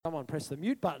on, press the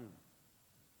mute button.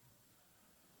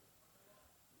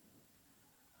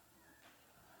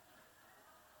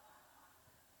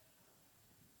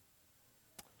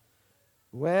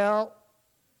 Well,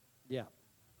 yeah.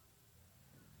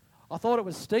 I thought it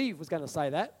was Steve was going to say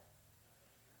that,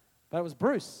 but it was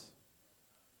Bruce.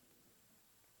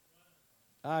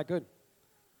 Ah, good.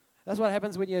 That's what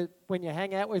happens when you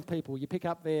hang out with people. You pick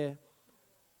up their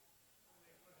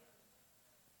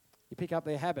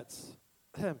habits.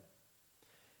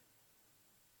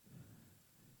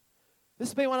 This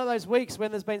has been one of those weeks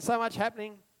when there's been so much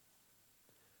happening.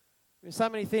 There's so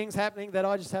many things happening that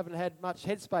I just haven't had much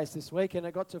headspace this week. And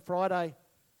I got to Friday,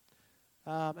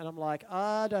 and I'm like,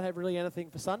 I don't have really anything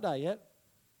for Sunday yet.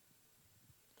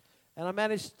 And I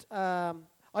managed, I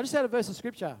just had a verse of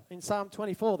scripture in Psalm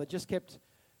 24 that just kept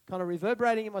kind of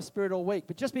reverberating in my spirit all week.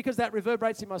 But just because that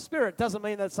reverberates in my spirit doesn't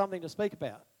mean that's something to speak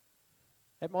about.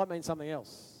 It might mean something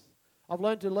else. I've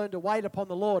learned to wait upon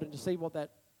the Lord and to see what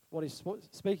he's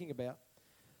speaking about.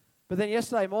 But then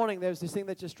yesterday morning, there was this thing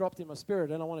that just dropped in my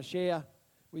spirit, and I want to share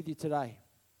with you today.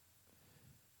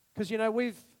 Because,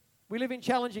 we live in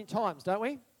challenging times, don't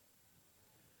we?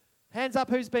 Hands up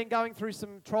who's been going through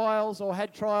some trials or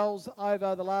had trials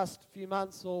over the last few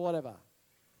months or whatever.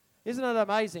 Isn't it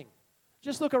amazing?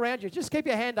 Just look around you. Just keep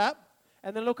your hand up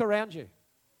and then look around you.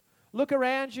 Look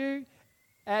around you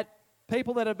at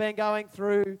people that have been going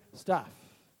through stuff.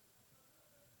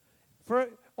 For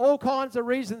all kinds of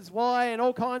reasons why and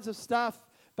all kinds of stuff.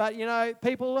 But,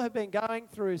 people have been going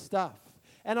through stuff.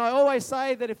 And I always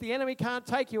say that if the enemy can't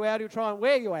take you out, he'll try and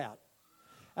wear you out.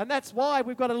 And that's why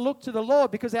we've got to look to the Lord,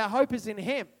 because our hope is in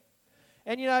Him.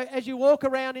 And, as you walk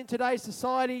around in today's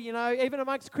society, even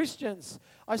amongst Christians,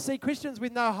 I see Christians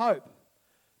with no hope.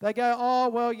 They go, oh,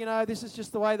 well, this is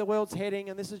just the way the world's heading,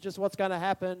 and this is just what's going to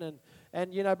happen,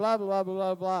 and blah, blah, blah,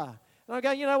 blah, blah. And I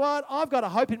go, you know what? I've got a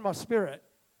hope in my spirit.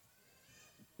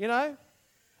 And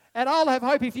I'll have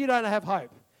hope if you don't have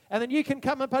hope. And then you can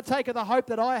come and partake of the hope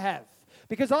that I have.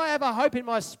 Because I have a hope in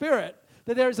my spirit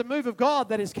that there is a move of God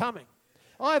that is coming.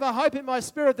 I have a hope in my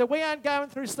spirit that we aren't going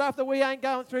through stuff that we ain't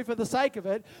going through for the sake of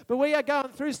it, but we are going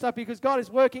through stuff because God is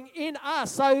working in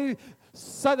us so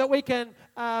that we can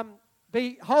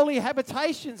be holy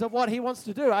habitations of what He wants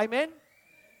to do. Amen?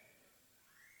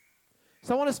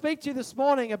 So I want to speak to you this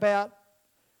morning about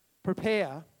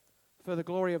prepare for the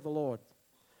glory of the Lord.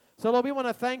 So, Lord, we want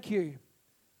to thank you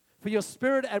for your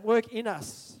Spirit at work in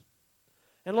us.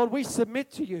 And, Lord, we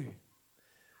submit to you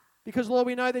because, Lord,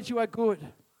 we know that you are good.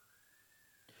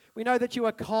 We know that you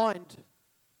are kind.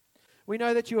 We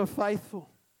know that you are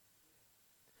faithful.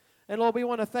 And, Lord, we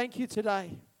want to thank you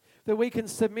today that we can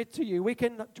submit to you. We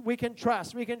can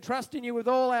trust. We can trust in you with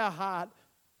all our heart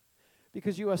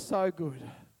because you are so good.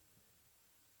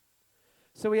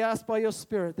 So we ask by your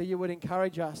Spirit that you would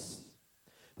encourage us,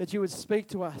 that you would speak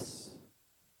to us,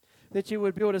 that you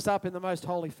would build us up in the most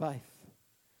holy faith,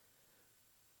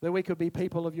 that we could be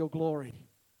people of your glory,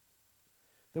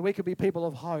 that we could be people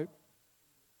of hope,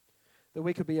 that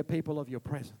we could be a people of your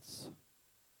presence.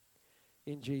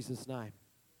 In Jesus' name.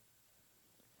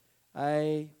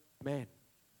 Amen.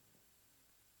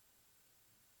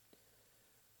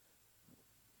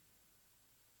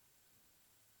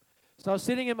 So I was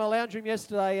sitting in my lounge room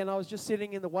yesterday, and I was just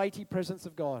sitting in the weighty presence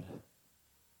of God.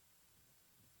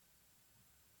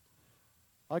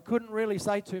 I couldn't really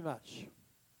say too much.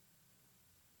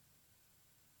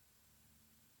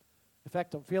 In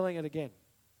fact, I'm feeling it again.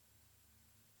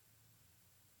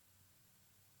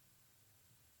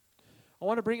 I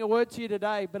want to bring a word to you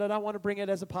today, but I don't want to bring it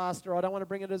as a pastor. I don't want to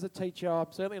bring it as a teacher.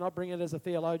 I'm certainly not bringing it as a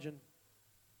theologian.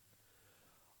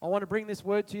 I want to bring this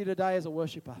word to you today as a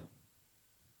worshiper.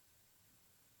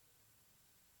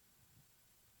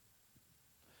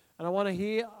 And I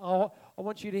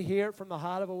want you to hear it from the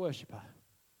heart of a worshiper.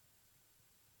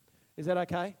 Is that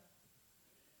okay?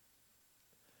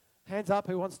 Hands up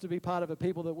who wants to be part of a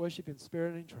people that worship in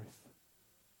spirit and in truth.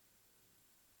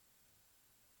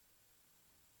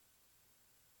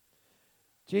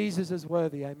 Jesus is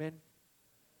worthy, amen.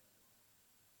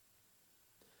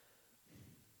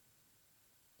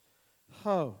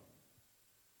 Oh.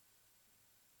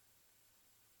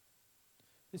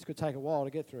 This could take a while to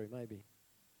get through, maybe.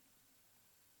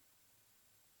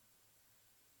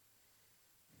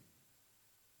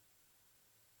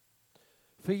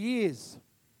 For years,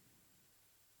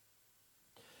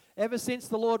 ever since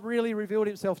the Lord really revealed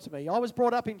himself to me, I was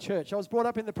brought up in church. I was brought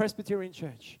up in the Presbyterian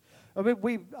church.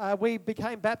 We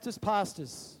became Baptist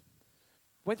pastors.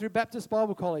 Went through Baptist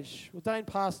Bible College, ordained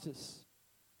pastors.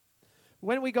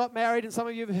 When we got married, and some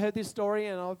of you have heard this story,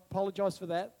 and I apologize for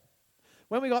that.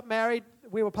 When we got married,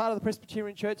 we were part of the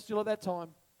Presbyterian church still at that time.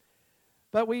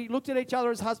 But we looked at each other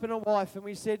as husband and wife and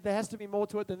we said, there has to be more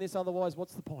to it than this, otherwise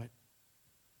what's the point?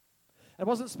 It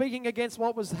wasn't speaking against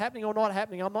what was happening or not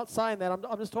happening. I'm not saying that.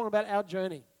 I'm just talking about our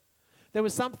journey. There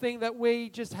was something that we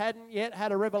just hadn't yet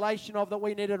had a revelation of that we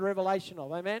needed a revelation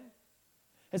of. Amen?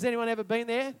 Has anyone ever been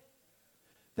there?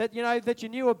 That you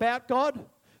knew about God,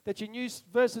 that you knew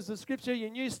verses of Scripture, you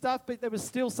knew stuff, but there was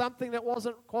still something that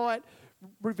wasn't quite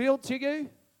revealed to you?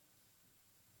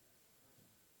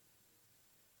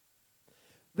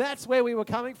 That's where we were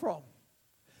coming from.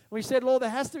 We said, Lord, there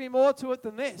has to be more to it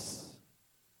than this.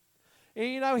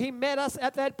 And, He met us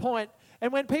at that point.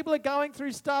 And when people are going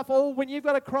through stuff, or when you've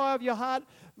got a cry of your heart,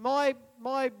 my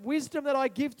wisdom that I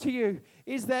give to you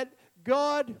is that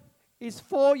God is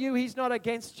for you, He's not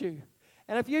against you.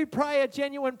 And if you pray a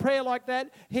genuine prayer like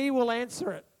that, He will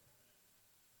answer it.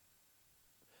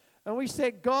 And we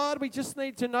said, God, we just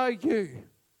need to know you.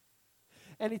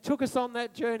 And He took us on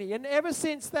that journey. And ever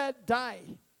since that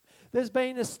day, there's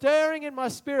been a stirring in my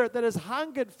spirit that has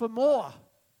hungered for more.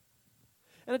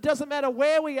 And it doesn't matter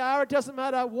where we are, it doesn't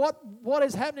matter what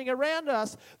is happening around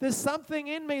us. There's something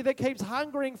in me that keeps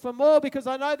hungering for more because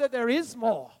I know that there is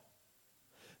more.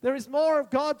 There is more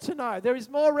of God to know. There is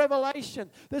more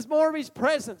revelation. There's more of His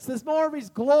presence. There's more of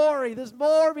His glory. There's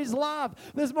more of His love.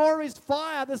 There's more of His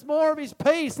fire. There's more of His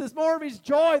peace. There's more of His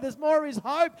joy. There's more of His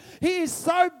hope. He is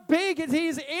so big and He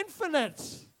is infinite.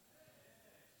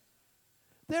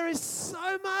 There is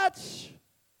so much.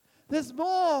 There's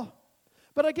more.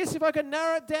 But I guess if I could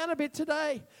narrow it down a bit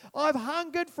today, I've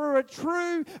hungered for a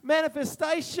true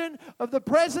manifestation of the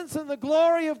presence and the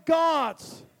glory of God.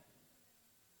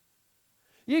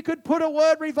 You could put a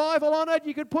word revival on it.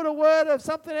 You could put a word of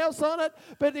something else on it.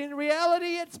 But in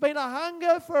reality, it's been a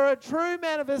hunger for a true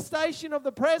manifestation of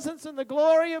the presence and the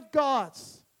glory of God.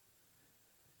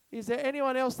 Is there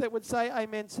anyone else that would say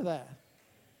amen to that?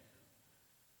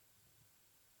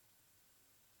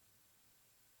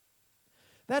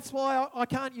 That's why I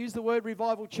can't use the word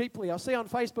revival cheaply. I see on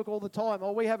Facebook all the time,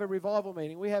 oh, we have a revival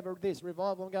meeting. We have this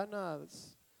revival. I'm going, no,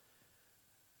 that's...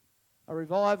 A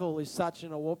revival is such a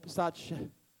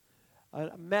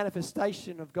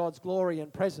manifestation of God's glory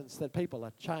and presence that people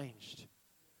are changed.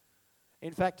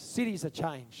 In fact, cities are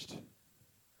changed.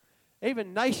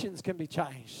 Even nations can be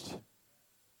changed.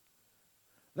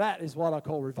 That is what I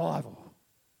call revival.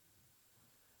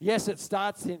 Yes, it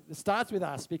starts with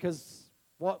us because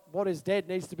what is dead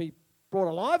needs to be brought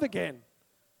alive again.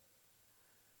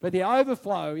 But the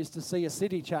overflow is to see a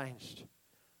city changed,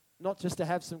 not just to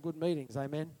have some good meetings.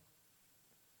 Amen.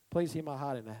 Please hear my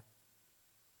heart in that.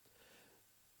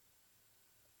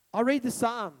 I read the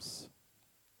Psalms,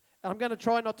 and I'm going to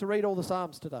try not to read all the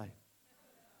Psalms today.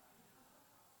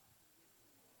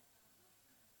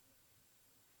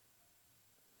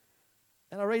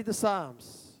 And I read the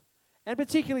Psalms, and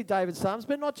particularly David's Psalms,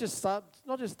 but not just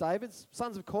David's,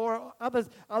 sons of Korah,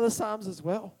 other Psalms as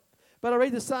well. But I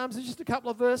read the Psalms in just a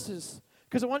couple of verses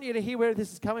because I want you to hear where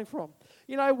this is coming from.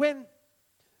 When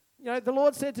the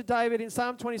Lord said to David in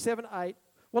Psalm 27:8,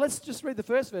 well, let's just read the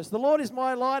first verse. The Lord is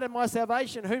my light and my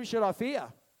salvation. Whom should I fear?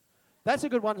 That's a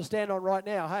good one to stand on right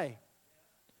now, hey?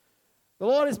 The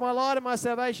Lord is my light and my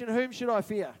salvation. Whom should I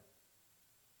fear?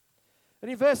 And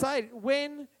in verse 8,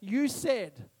 when you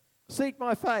said, seek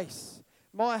my face,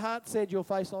 my heart said, your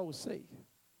face I will seek.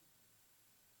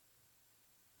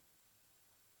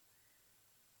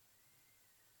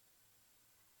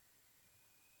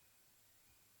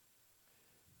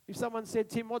 If someone said,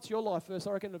 Tim, what's your life verse?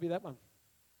 I reckon it'll be that one.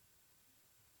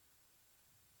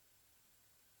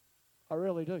 I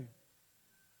really do.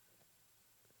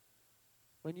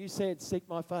 When you said, seek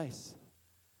my face,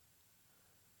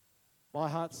 my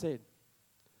heart said,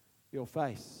 your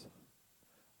face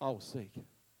I will seek.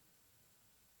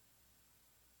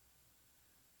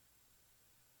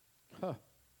 Huh.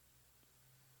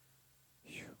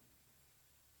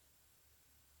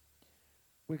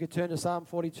 We could turn to Psalm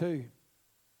 42.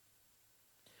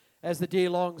 As the deer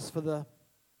longs for the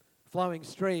flowing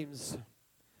streams,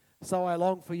 so I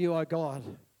long for you, O God.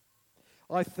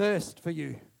 I thirst for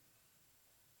you.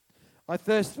 I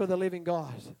thirst for the living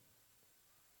God.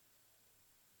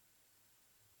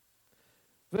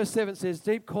 Verse 7 says,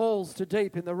 deep calls to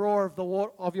deep in the roar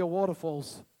of your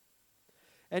waterfalls,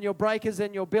 and your breakers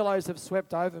and your billows have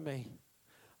swept over me.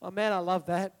 Oh man, I love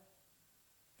that.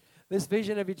 This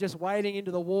vision of you just wading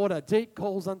into the water. Deep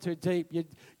calls unto deep.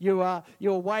 You're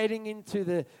wading into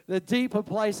the deeper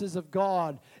places of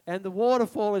God. And the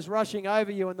waterfall is rushing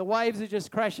over you. And the waves are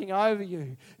just crashing over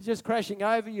you. It's just crashing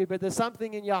over you. But there's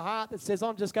something in your heart that says,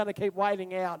 I'm just going to keep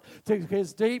wading out.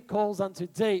 Because deep calls unto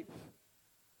deep.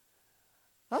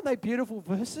 Aren't they beautiful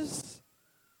verses?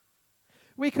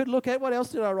 We could look at, what else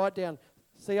did I write down?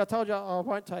 See, I told you I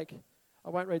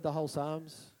won't read the whole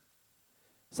Psalms.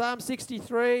 Psalm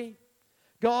 63,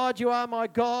 God, you are my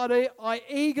God, I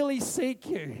eagerly seek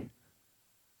you.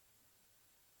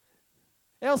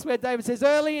 Elsewhere, David says,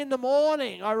 early in the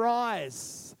morning I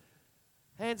rise.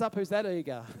 Hands up, who's that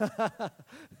eager?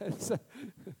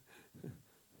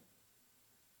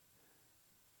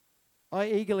 I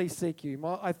eagerly seek you.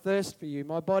 I thirst for you.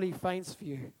 My body faints for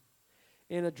you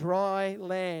in a dry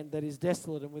land that is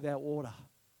desolate and without water.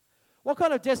 What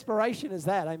kind of desperation is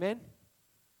that? Amen?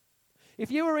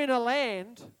 If you were in a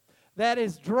land that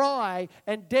is dry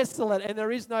and desolate and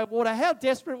there is no water, how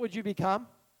desperate would you become?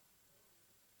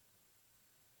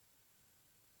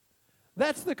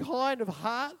 That's the kind of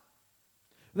heart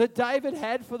that David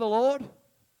had for the Lord.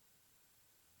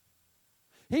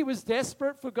 He was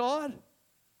desperate for God.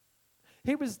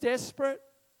 He was desperate.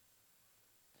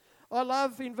 I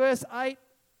love in verse 8,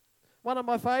 one of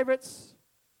my favorites.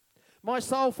 My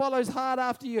soul follows hard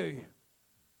after you,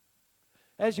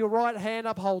 as your right hand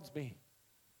upholds me.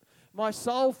 My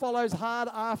soul follows hard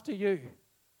after you.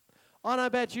 I don't know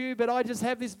about you, but I just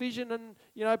have this vision,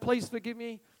 and, please forgive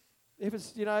me if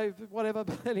it's, whatever.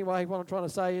 But anyway, what I'm trying to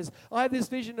say is I have this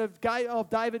vision of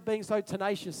David being so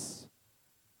tenacious.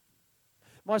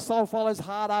 My soul follows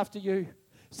hard after you.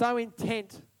 So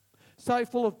intent, so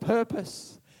full of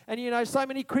purpose. And so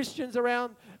many Christians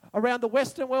around the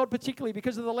Western world, particularly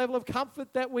because of the level of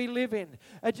comfort that we live in,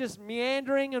 are just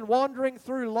meandering and wandering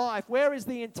through life. Where is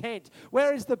the intent?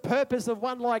 Where is the purpose of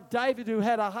one like David who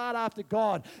had a heart after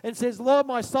God and says, Lord,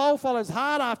 my soul follows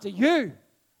hard after you?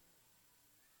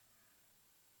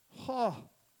 Oh.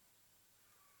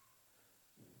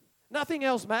 Nothing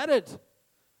else mattered.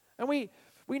 And we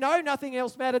know nothing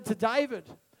else mattered to David.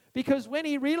 Because when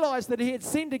he realized that he had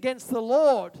sinned against the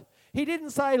Lord, he didn't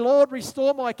say, Lord,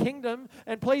 restore my kingdom,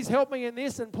 and please help me in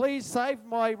this, and please save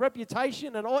my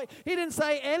reputation. And all. He didn't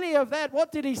say any of that.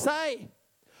 What did he say?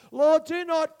 Lord, do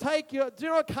not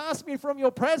cast me from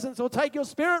your presence or take your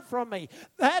spirit from me.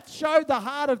 That showed the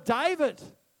heart of David.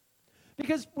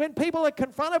 Because when people are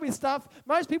confronted with stuff,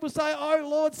 most people say, oh,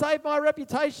 Lord, save my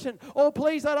reputation. Or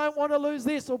please, I don't want to lose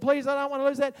this. Or please, I don't want to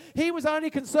lose that. He was only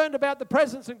concerned about the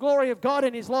presence and glory of God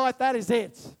in his life. That is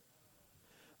it.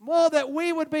 More that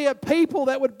we would be a people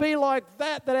that would be like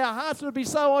that our hearts would be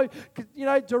so,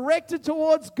 directed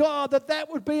towards God,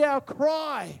 that would be our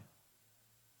cry.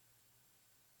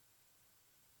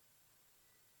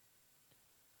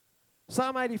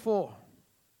 Psalm 84.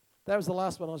 That was the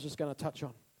last one I was just going to touch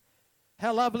on.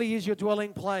 How lovely is your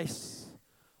dwelling place,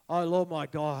 O Lord my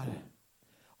God.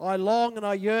 I long and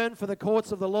I yearn for the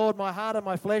courts of the Lord. My heart and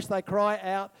my flesh, they cry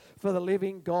out for the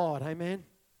living God. Amen.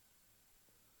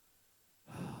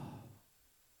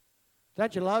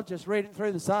 Don't you love just reading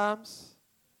through the Psalms?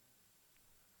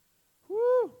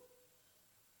 Woo!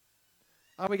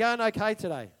 Are we going okay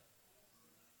today?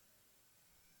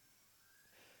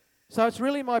 So it's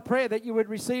really my prayer that you would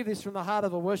receive this from the heart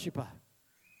of a worshipper.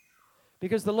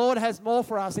 Because the Lord has more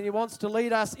for us and He wants to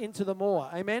lead us into the more.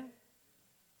 Amen?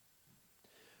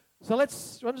 So I'm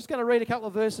just going to read a couple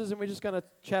of verses and we're just going to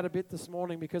chat a bit this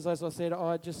morning because, as I said,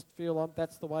 I just feel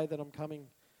that's the way that I'm coming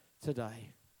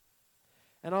today.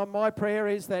 And my prayer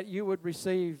is that you would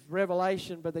receive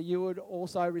revelation, but that you would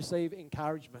also receive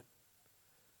encouragement.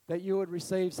 That you would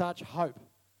receive such hope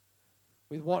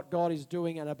with what God is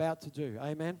doing and about to do.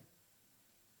 Amen?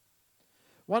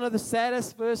 One of the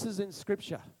saddest verses in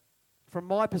Scripture, from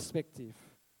my perspective,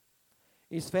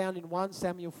 is found in 1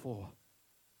 Samuel 4.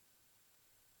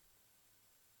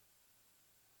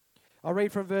 I'll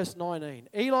read from verse 19.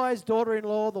 Eli's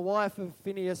daughter-in-law, the wife of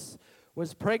Phinehas,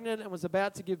 was pregnant and was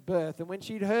about to give birth. And when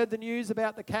she'd heard the news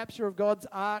about the capture of God's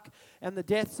ark and the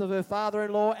deaths of her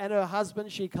father-in-law and her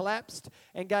husband, she collapsed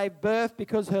and gave birth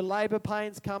because her labor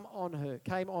pains came on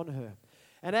her.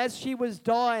 And as she was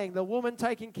dying, the woman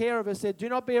taking care of her said, "Do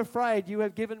not be afraid, you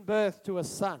have given birth to a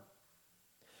son."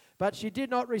 But she did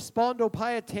not respond or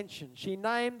pay attention. She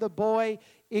named the boy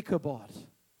Ichabod,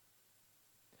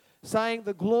 saying,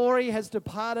 "The glory has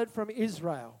departed from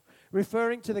Israel,"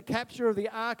 referring to the capture of the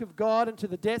ark of God and to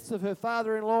the deaths of her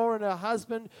father-in-law and her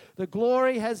husband. "The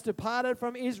glory has departed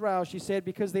from Israel," she said,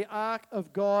 "because the ark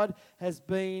of God has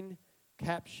been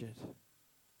captured."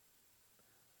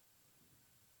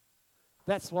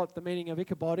 That's what the meaning of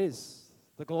Ichabod is.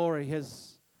 The glory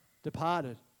has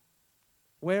departed.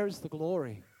 Where is the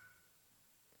glory?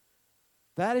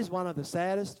 That is one of the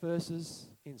saddest verses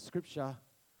in Scripture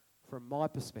from my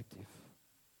perspective.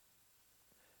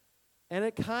 And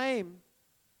it came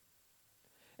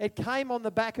on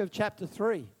the back of chapter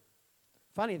 3.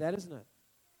 Funny that, isn't it?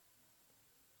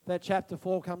 that chapter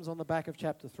 4 comes on the back of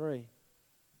chapter 3.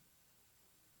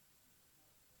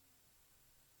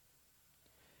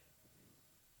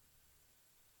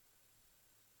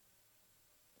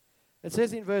 It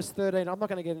says in verse 13, I'm not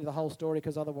going to get into the whole story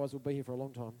because otherwise we'll be here for a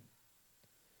long time.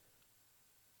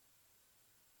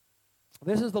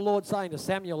 This is the Lord saying to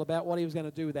Samuel about what he was going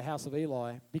to do with the house of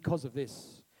Eli because of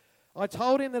this. I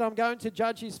told him that I'm going to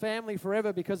judge his family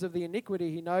forever because of the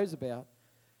iniquity he knows about.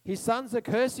 His sons are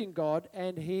cursing God,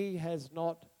 and he has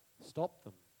not stopped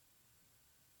them.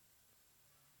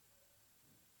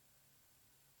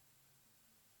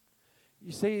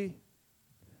 You see,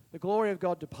 the glory of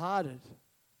God departed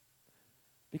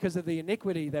because of the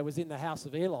iniquity that was in the house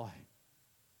of Eli.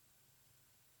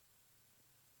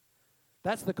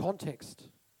 That's the context.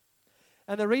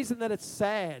 And the reason that it's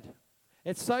sad,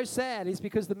 it's so sad, is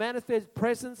because the manifest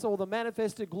presence or the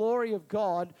manifested glory of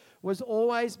God was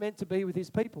always meant to be with his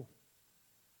people.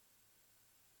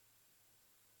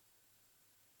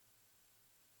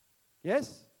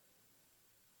 Yes?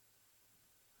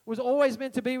 Was always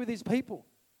meant to be with his people.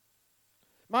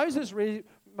 Moses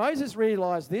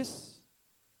realized this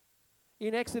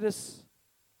in Exodus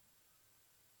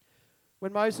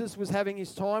when Moses was having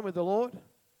his time with the Lord.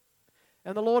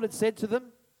 And the Lord had said to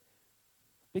them,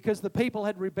 because the people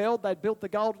had rebelled, they'd built the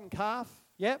golden calf.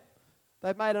 Yep,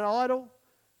 they'd made an idol.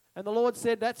 And the Lord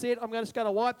said, that's it, I'm just going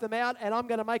to wipe them out, and I'm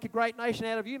going to make a great nation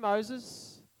out of you,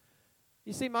 Moses.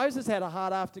 You see, Moses had a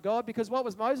heart after God, because what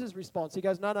was Moses' response? He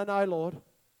goes, no, Lord.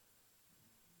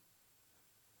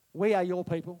 We are your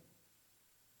people.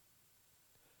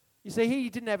 You see, he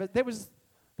didn't have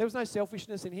there was no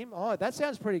selfishness in him. Oh, that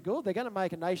sounds pretty good. They're going to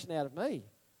make a nation out of me.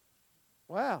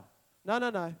 Wow.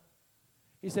 No.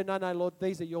 He said, no, Lord,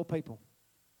 these are your people.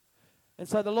 And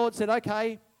so the Lord said,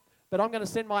 okay, but I'm going to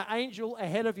send my angel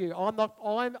ahead of you. I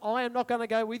am not going to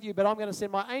go with you, but I'm going to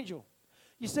send my angel.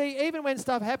 You see, even when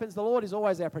stuff happens, the Lord is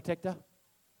always our protector.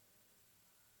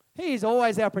 He is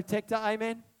always our protector,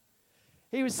 amen.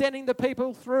 He was sending the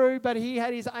people through, but he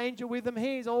had his angel with him.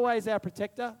 He is always our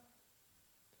protector.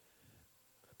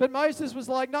 But Moses was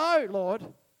like, no, Lord.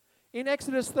 In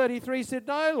Exodus 33, he said,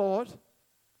 no, Lord.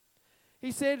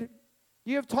 He said,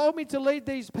 you have told me to lead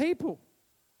these people.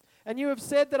 And you have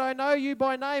said that I know you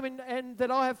by name and that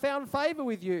I have found favor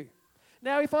with you.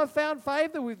 Now, if I've found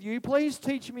favor with you, please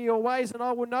teach me your ways and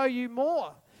I will know you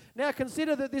more. Now,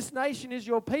 consider that this nation is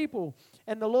your people.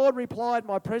 And the Lord replied,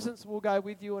 my presence will go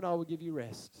with you and I will give you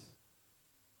rest.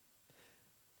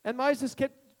 And Moses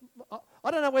kept, I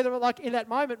don't know whether like in that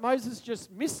moment Moses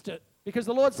just missed it because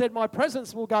the Lord said, my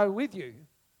presence will go with you.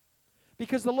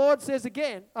 Because the Lord says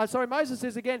again, Moses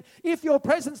says again, if your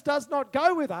presence does not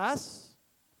go with us,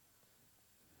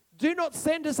 do not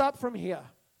send us up from here.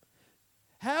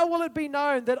 How will it be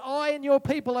known that I and your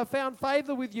people have found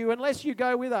favor with you unless you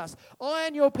go with us?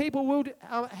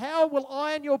 How will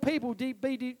I and your people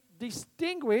be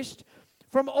distinguished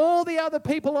from all the other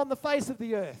people on the face of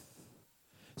the earth?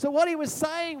 So what he was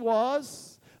saying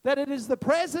was that it is the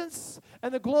presence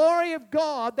and the glory of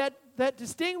God that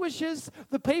distinguishes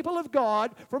the people of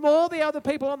God from all the other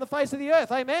people on the face of the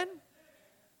earth. Amen?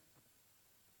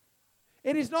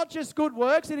 It is not just good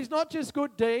works, it is not just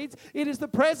good deeds, it is the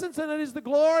presence and it is the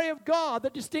glory of God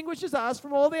that distinguishes us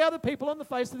from all the other people on the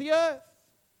face of the earth.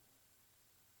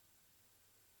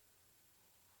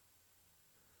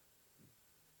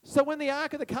 So when the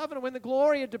Ark of the Covenant, when the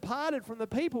glory had departed from the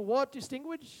people, what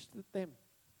distinguished them?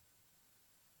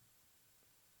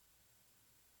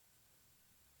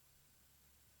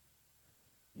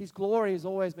 His glory is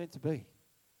always meant to be.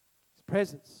 His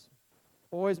presence,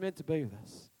 always meant to be with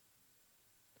us.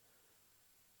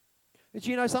 But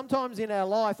you know, sometimes in our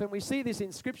life, and we see this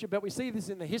in Scripture, but we see this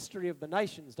in the history of the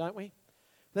nations, don't we?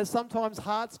 That sometimes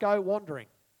hearts go wandering.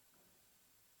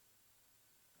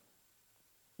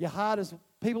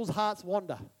 People's hearts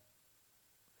wander.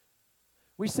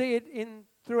 We see it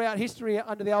throughout history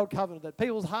under the Old Covenant, that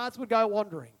people's hearts would go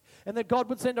wandering, and that God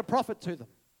would send a prophet to them.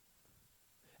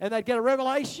 And they'd get a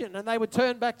revelation, and they would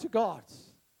turn back to God.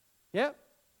 Yep.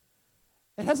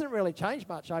 It hasn't really changed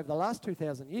much over the last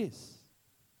 2,000 years.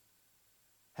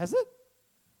 Has it?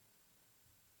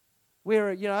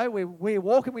 We're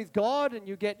walking with God and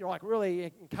you get like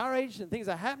really encouraged and things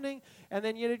are happening and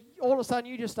then all of a sudden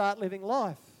you just start living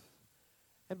life.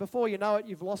 And before you know it,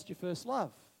 you've lost your first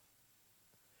love.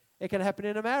 It can happen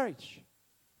in a marriage.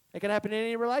 It can happen in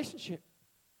any relationship.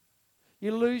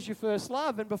 You lose your first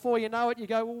love and before you know it, you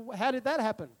go, well, how did that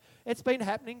happen? It's been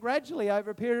happening gradually over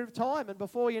a period of time and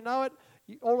before you know it,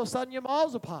 all of a sudden you're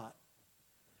miles apart.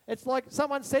 It's like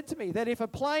someone said to me that if a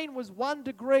plane was 1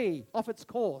 degree off its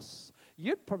course,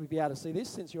 You'd probably be able to see this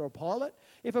since you're a pilot.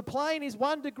 If a plane is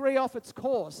 1 degree off its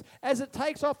course, as it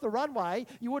takes off the runway,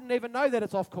 you wouldn't even know that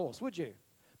it's off course, would you?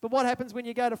 But what happens when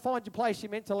you go to find your place you're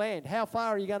meant to land? How far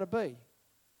are you going to be?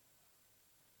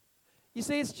 You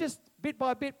see, it's just bit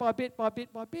by bit by bit by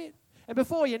bit by bit. And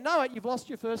before you know it, you've lost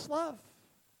your first love.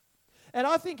 And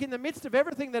I think in the midst of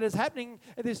everything that is happening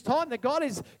at this time, that God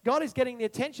is getting the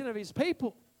attention of his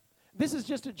people. This is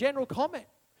just a general comment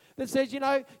that says,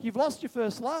 you've lost your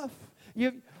first love.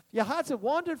 Your hearts have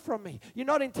wandered from me. You're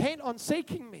not intent on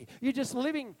seeking me. You're just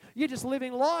living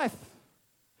life.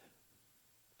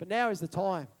 But now is the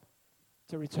time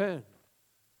to return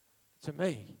to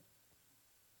me.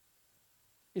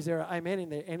 Is there an amen in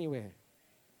there anywhere?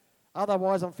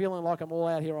 Otherwise, I'm feeling like I'm all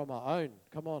out here on my own.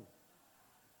 Come on.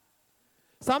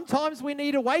 Sometimes we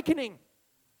need awakening,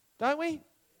 don't we?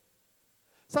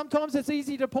 Sometimes it's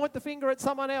easy to point the finger at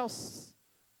someone else.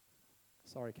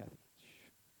 Sorry, Kathy.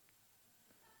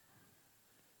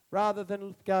 Rather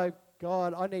than go,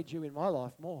 God, I need you in my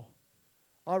life more.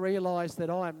 I realise that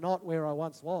I am not where I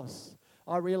once was.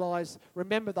 I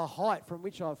remember the height from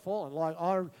which I've fallen.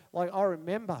 I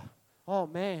remember, oh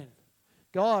man,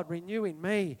 God, renew in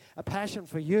me a passion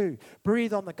for you.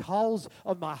 Breathe on the coals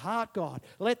of my heart, God.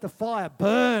 Let the fire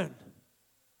burn.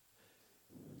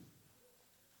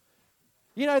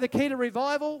 You know the key to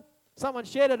revival? Someone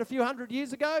shared it a few hundred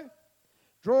years ago.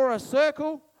 Draw a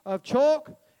circle of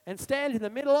chalk and stand in the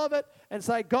middle of it and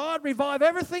say, God, revive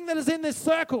everything that is in this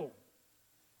circle.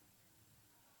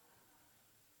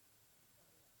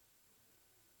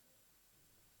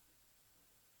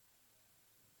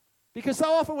 Because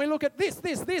so often we look at this,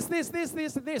 and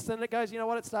it goes, you know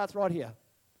what, it starts right here.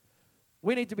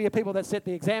 We need to be a people that set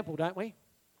the example, don't we?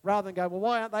 Rather than go, well,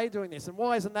 why aren't they doing this? And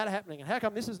why isn't that happening? And how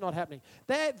come this is not happening?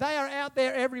 They are out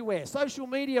there everywhere. Social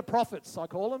media prophets, I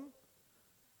call them.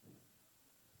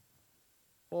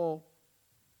 Or,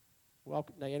 well,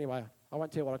 no, anyway, I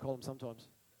won't tell you what I call them sometimes.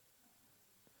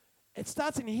 It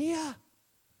starts in here.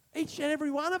 Each and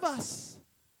every one of us.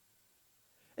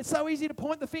 It's so easy to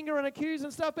point the finger and accuse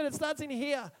and stuff, but it starts in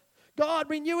here. God,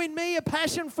 renew in me a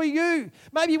passion for you.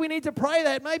 Maybe we need to pray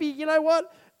that. Maybe, you know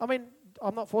what? I mean,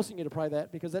 I'm not forcing you to pray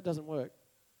that because that doesn't work.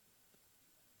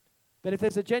 But if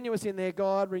there's a genuineness in there,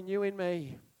 God, renew in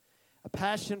me a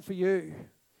passion for you.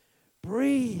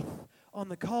 Breathe on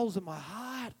the coals of my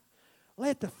heart.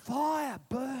 Let the fire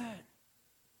burn.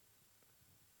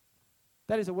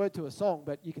 That is a word to a song,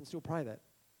 but you can still pray that.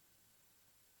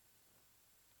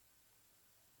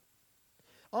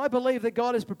 I believe that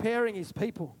God is preparing his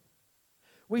people.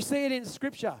 We see it in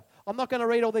Scripture. I'm not going to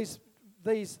read all these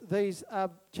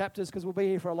chapters because we'll be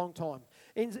here for a long time.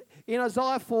 In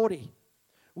Isaiah 40,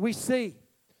 we see,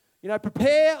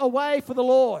 prepare a way for the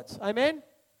Lord. Amen?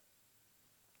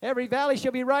 Every valley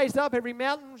shall be raised up, every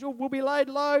mountain will be laid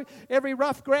low, every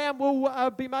rough ground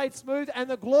will be made smooth, and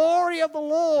the glory of the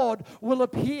Lord will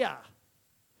appear.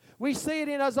 We see it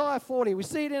in Isaiah 40. We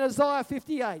see it in Isaiah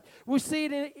 58. We see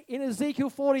it in Ezekiel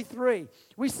 43.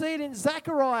 We see it in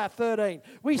Zechariah 13.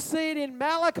 We see it in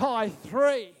Malachi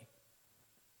 3.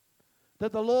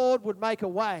 That the Lord would make a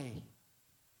way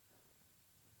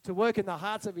to work in the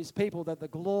hearts of his people that the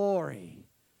glory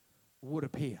would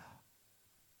appear.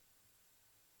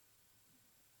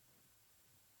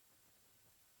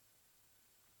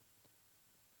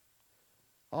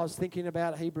 I was thinking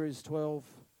about Hebrews 12.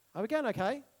 Are we going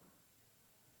okay?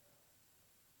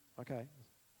 Okay.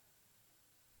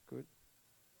 Good.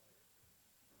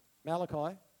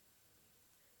 Malachi.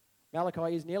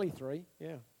 Malachi is nearly 3,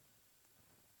 yeah.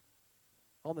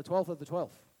 On the 12th of the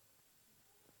 12th.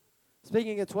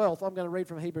 Speaking of 12th, I'm going to read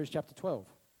from Hebrews chapter 12.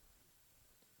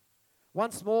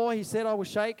 Once more, he said, I will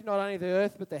shake not only the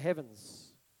earth, but the heavens.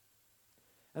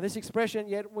 And this expression,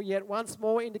 yet once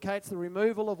more, indicates the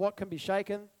removal of what can be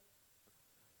shaken.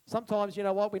 Sometimes, you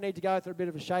know what, we need to go through a bit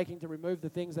of a shaking to remove the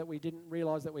things that we didn't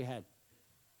realize that we had.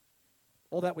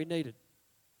 Or that we needed.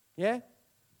 Yeah?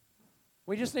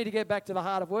 We just need to get back to the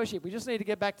heart of worship. We just need to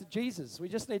get back to Jesus. We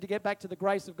just need to get back to the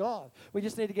grace of God. We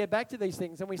just need to get back to these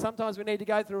things. And sometimes we need to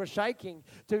go through a shaking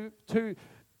to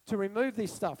remove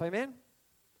this stuff. Amen?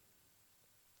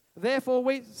 Therefore,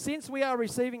 since we are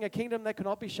receiving a kingdom that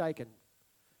cannot be shaken,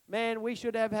 man, we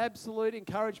should have absolute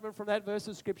encouragement from that verse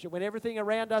of Scripture. When everything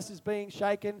around us is being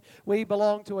shaken, we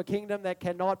belong to a kingdom that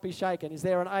cannot be shaken. Is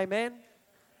there an amen?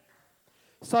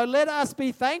 So let us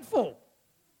be thankful.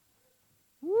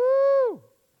 Woo!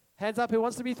 Hands up who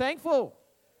wants to be thankful.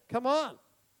 Come on.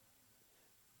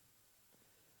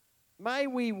 May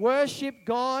we worship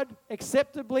God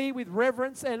acceptably with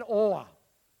reverence and awe.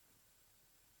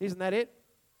 Isn't that it?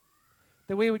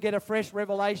 That we would get a fresh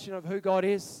revelation of who God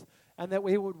is and that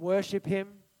we would worship him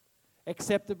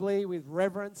acceptably with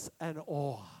reverence and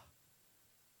awe.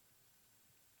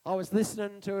 I was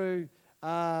listening to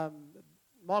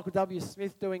Michael W.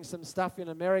 Smith doing some stuff in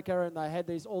America, and they had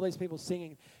all these people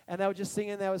singing, and they were just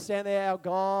singing, they were standing there, our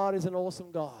God is an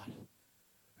awesome God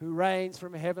who reigns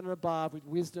from heaven above with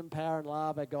wisdom, power, and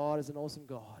love. Our God is an awesome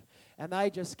God. And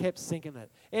they just kept singing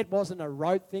it. It wasn't a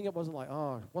rote thing. It wasn't like,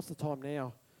 oh, what's the time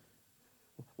now?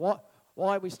 Why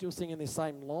are we still singing this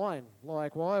same line?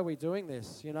 Like, why are we doing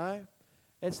this, you know?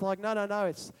 It's like, no.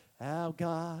 It's our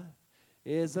God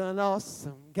is an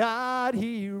awesome God.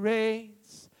 He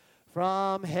reigns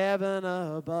from heaven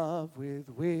above with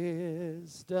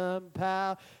wisdom,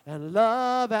 power, and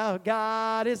love. Our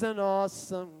God is an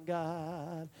awesome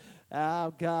God.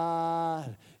 Our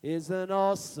God is an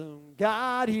awesome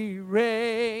God. He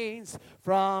reigns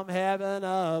from heaven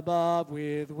above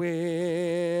with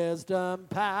wisdom,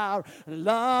 power, and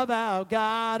love. Our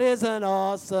God is an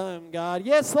awesome God.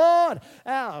 Yes, Lord.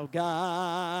 Our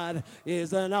God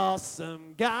is an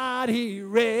awesome God. He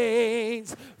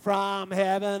reigns from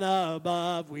heaven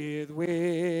above with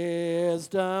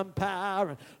wisdom, power,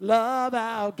 and love.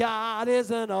 Our God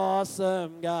is an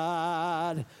awesome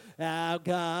God. Our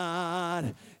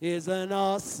God is an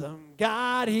awesome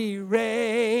God. He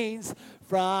reigns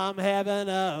from heaven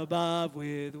above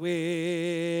with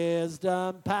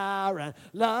wisdom, power, and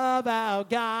love. Our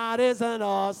God is an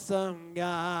awesome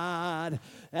God.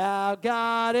 Our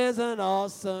God is an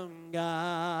awesome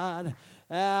God.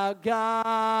 Our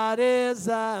God is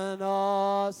an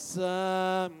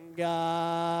awesome God.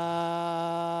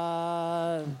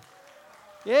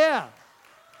 Yeah.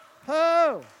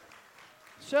 Oh.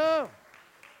 Sure.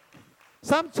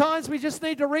 Sometimes we just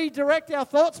need to redirect our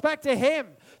thoughts back to him,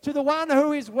 to the one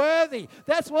who is worthy.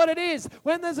 That's what it is.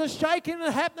 When there's a shaking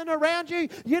happening around you,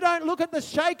 you don't look at the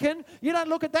shaking. You don't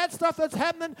look at that stuff that's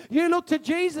happening. You look to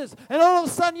Jesus. And all of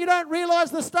a sudden, you don't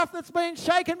realize the stuff that's being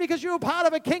shaken because you're a part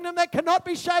of a kingdom that cannot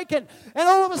be shaken. And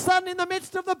all of a sudden, in the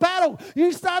midst of the battle,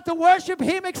 you start to worship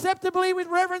him acceptably with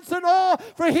reverence and awe,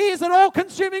 for he is an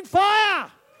all-consuming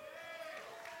fire.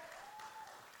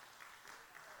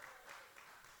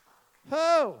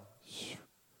 Oh,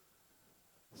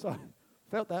 sorry,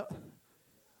 felt that.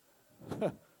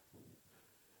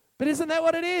 But isn't that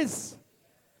what it is?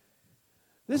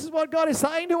 This is what God is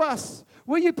saying to us.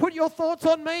 Will you put your thoughts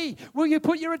on me? Will you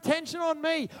put your attention on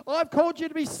me? I've called you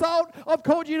to be salt. I've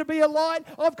called you to be a light.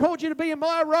 I've called you to be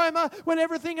my aroma. When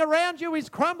everything around you is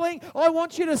crumbling, I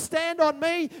want you to stand on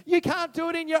me. You can't do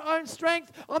it in your own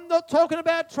strength. I'm not talking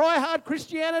about try-hard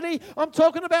Christianity. I'm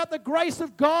talking about the grace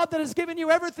of God that has given you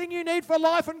everything you need for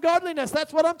life and godliness.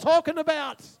 That's what I'm talking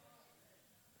about.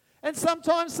 And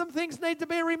sometimes some things need to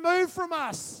be removed from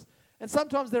us. And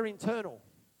sometimes they're internal.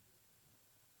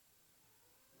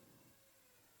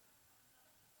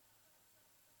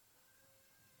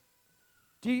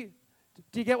 Do you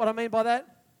get what I mean by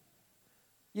that?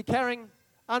 You're carrying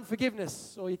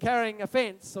unforgiveness, or you're carrying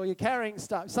offense, or you're carrying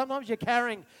stuff. Sometimes you're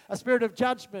carrying a spirit of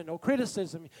judgment or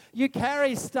criticism. You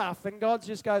carry stuff, and God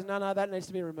just goes, no, that needs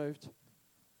to be removed.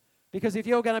 Because if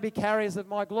you're going to be carriers of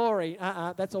my glory,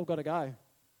 that's all got to go.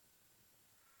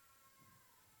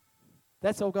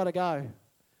 That's all got to go.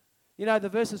 You know, the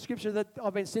verse of Scripture that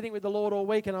I've been sitting with the Lord all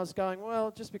week, and I was going,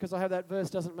 well, just because I have that verse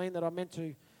doesn't mean that I'm meant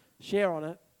to share on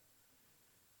it.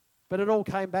 But it all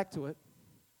came back to it.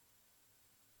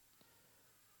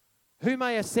 Who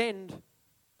may ascend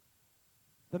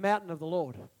the mountain of the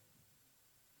Lord?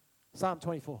 Psalm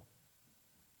 24.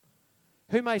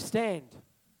 Who may stand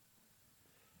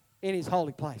in his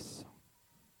holy place?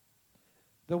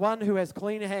 The one who has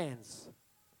clean hands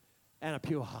and a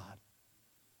pure heart.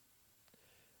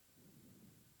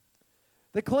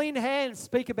 The clean hands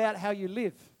speak about how you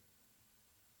live.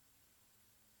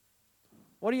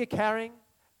 What are you carrying?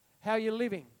 How you're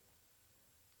living.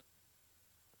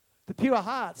 The pure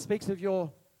heart speaks of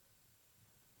your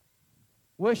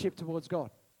worship towards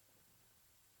God.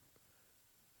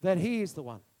 That he is the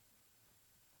one.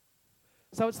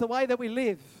 So it's the way that we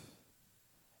live,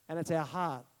 and it's our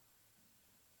heart.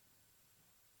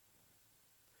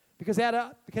 Because out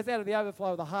of the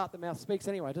overflow of the heart, the mouth speaks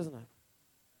anyway, doesn't it?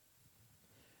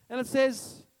 And it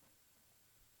says,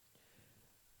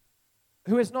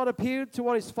 who has not appeared to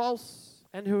what is false,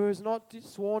 and who has not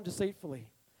sworn deceitfully.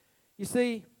 You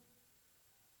see,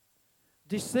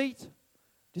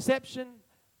 deception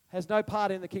has no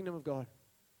part in the kingdom of God.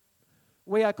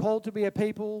 We are called to be a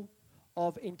people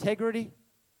of integrity,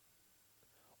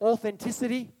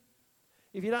 authenticity.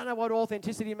 If you don't know what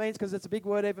authenticity means, because it's a big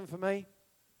word even for me,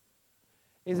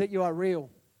 is that you are real.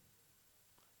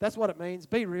 That's what it means.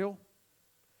 Be real.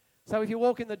 So if you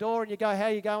walk in the door and you go, how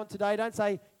are you going today? Don't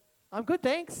say, I'm good,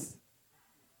 thanks.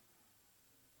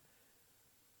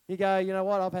 You go, you know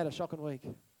what, I've had a shocking week.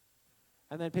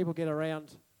 And then people get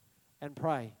around and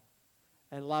pray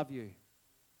and love you.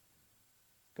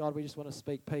 God, we just want to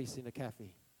speak peace into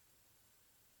Kathy.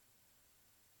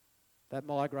 That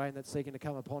migraine that's seeking to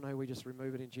come upon her, we just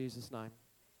remove it in Jesus' name.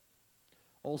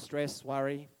 All stress,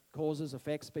 worry, causes,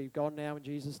 effects be gone now in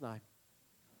Jesus' name.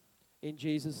 In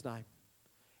Jesus' name.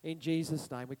 In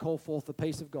Jesus' name. We call forth the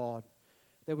peace of God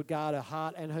that would guard her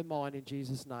heart and her mind in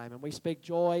Jesus' name. And we speak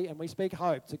joy and we speak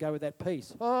hope to go with that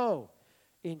peace. Oh,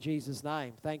 in Jesus'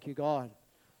 name. Thank you, God.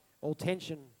 All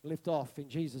tension lift off in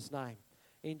Jesus' name.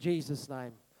 In Jesus'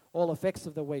 name. All effects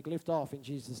of the week lift off in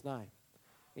Jesus' name.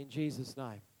 In Jesus'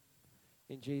 name.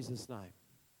 In Jesus' name.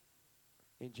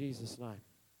 In Jesus' name.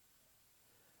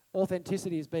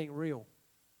 Authenticity is being real.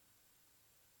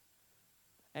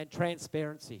 And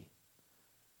transparency.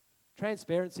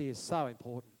 Transparency is so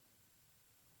important.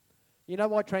 You know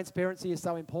why transparency is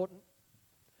so important?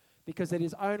 Because it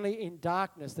is only in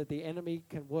darkness that the enemy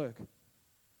can work.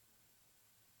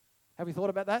 Have you thought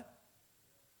about that?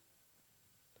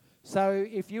 So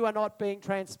if you are not being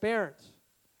transparent,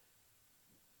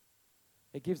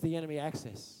 it gives the enemy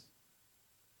access.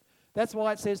 That's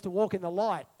why it says to walk in the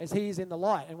light as he is in the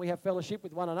light, and we have fellowship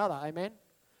with one another. Amen?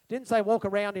 Didn't say walk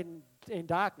around in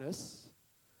darkness.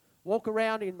 Walk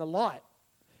around in the light.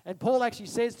 And Paul actually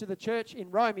says to the church in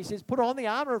Rome, he says, put on the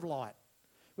armor of light,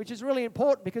 which is really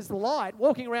important because the light,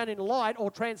 walking around in light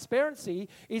or transparency,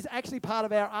 is actually part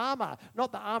of our armor.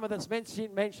 Not the armor that's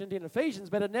mentioned in Ephesians,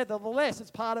 but nevertheless,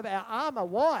 it's part of our armor.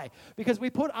 Why? Because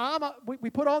we put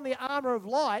on the armor of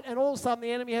light, and all of a sudden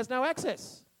the enemy has no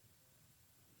access.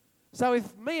 So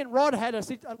if me and Rod had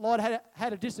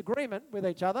a disagreement with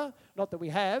each other, not that we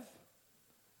have,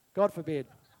 God forbid,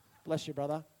 bless you,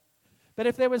 brother. But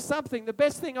if there was something, the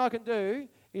best thing I can do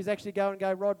is actually go,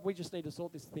 Rod, we just need to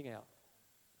sort this thing out.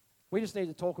 We just need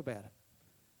to talk about it.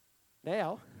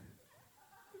 Now.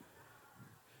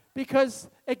 Because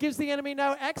it gives the enemy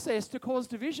no access to cause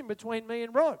division between me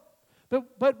and Rod.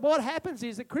 But what happens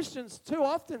is that Christians too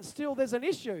often still there's an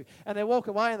issue. And they walk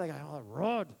away and they go, oh,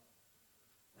 Rod.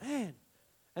 Man.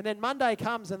 And then Monday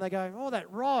comes and they go, oh, that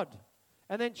Rod.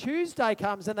 And then Tuesday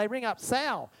comes and they ring up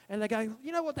Sal. And they go,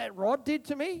 you know what that Rod did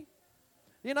to me?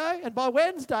 You know, and by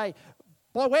Wednesday,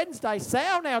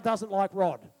 Sal now doesn't like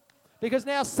Rod. Because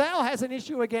now Sal has an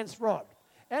issue against Rod.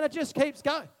 And it just keeps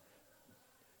going.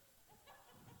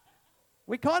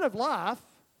 We kind of laugh.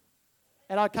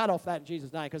 And I cut off that in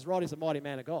Jesus' name because Rod is a mighty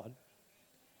man of God.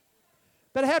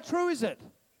 But how true is it?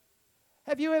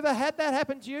 Have you ever had that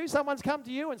happen to you? Someone's come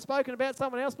to you and spoken about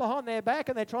someone else behind their back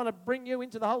and they're trying to bring you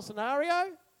into the whole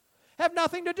scenario? Have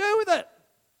nothing to do with it.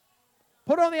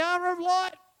 Put on the armor of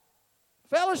light.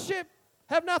 Fellowship,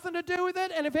 have nothing to do with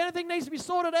it. And if anything needs to be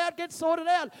sorted out, get sorted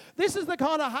out. This is the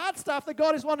kind of hard stuff that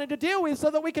God is wanting to deal with so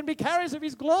that we can be carriers of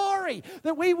his glory,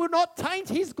 that we will not taint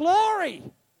his glory.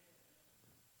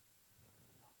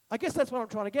 I guess that's what I'm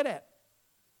trying to get at.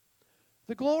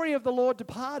 The glory of the Lord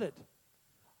departed.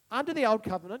 Under the old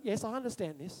covenant, yes, I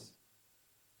understand this.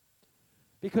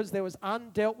 Because there was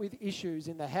undealt with issues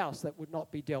in the house that would not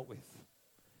be dealt with.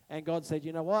 And God said,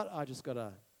 you know what,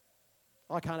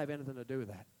 I can't have anything to do with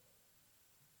that.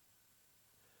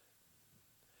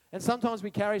 And sometimes we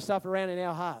carry stuff around in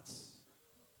our hearts.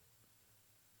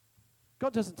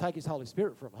 God doesn't take his Holy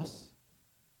Spirit from us.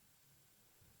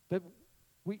 But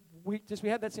we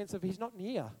have that sense of he's not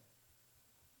near.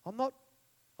 I'm not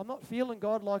feeling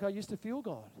God like I used to feel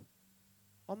God.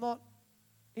 I'm not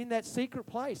in that secret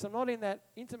place. I'm not in that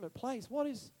intimate place. What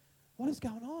is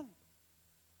going on?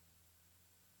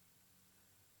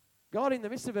 God in the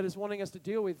midst of it is wanting us to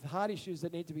deal with heart issues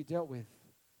that need to be dealt with.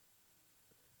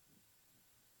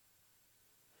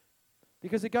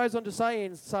 Because it goes on to say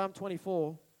in Psalm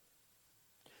 24,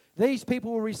 these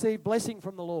people will receive blessing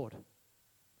from the Lord.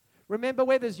 Remember,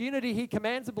 where there's unity, he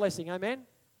commands a blessing. Amen?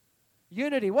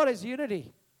 Unity. What is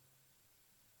unity?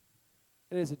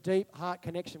 It is a deep heart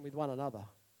connection with one another.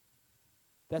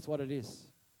 That's what it is.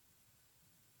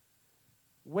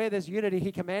 Where there's unity,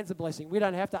 he commands a blessing. We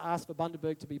don't have to ask for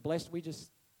Bundaberg to be blessed. We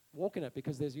just walk in it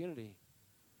because there's unity.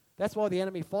 That's why the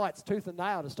enemy fights tooth and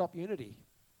nail to stop unity.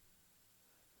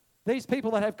 These people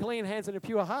that have clean hands and a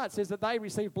pure heart says that they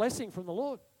receive blessing from the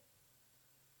Lord.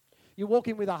 You're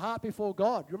walking with a heart before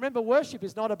God. Remember, worship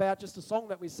is not about just a song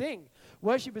that we sing.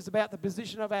 Worship is about the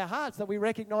position of our hearts, that we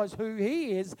recognize who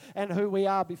he is and who we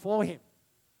are before him.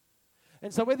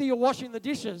 And so whether you're washing the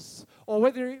dishes or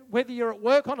whether you're at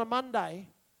work on a Monday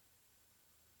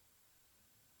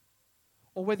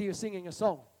or whether you're singing a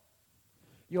song,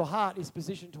 your heart is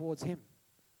positioned towards Him.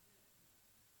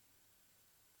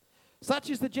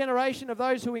 Such is the generation of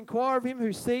those who inquire of Him,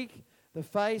 who seek the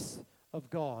face of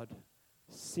God.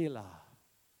 Selah.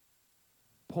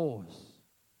 Pause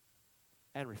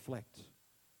and reflect.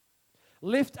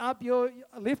 Lift up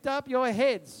your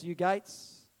heads, you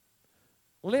gates.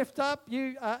 Lift up,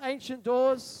 you ancient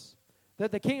doors,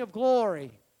 that the King of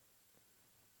glory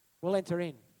will enter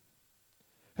in.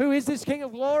 Who is this King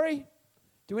of glory?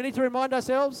 Do we need to remind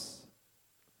ourselves?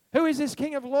 Who is this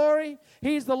King of glory?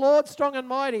 He is the Lord strong and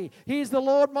mighty. He is the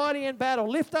Lord mighty in battle.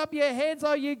 Lift up your heads,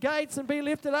 O you gates, and be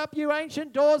lifted up, you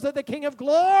ancient doors, that the King of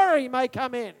glory may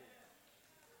come in.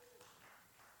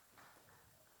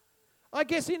 I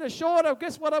guess when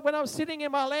I was sitting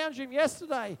in my lounge room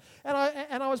yesterday and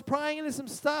I was praying into some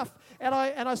stuff and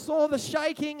I saw the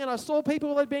shaking and I saw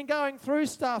people that had been going through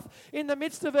stuff. In the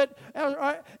midst of it,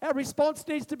 our response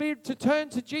needs to be to turn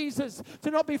to Jesus,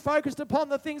 to not be focused upon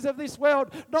the things of this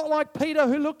world, not like Peter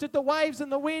who looked at the waves and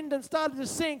the wind and started to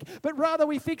sink, but rather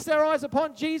we fix our eyes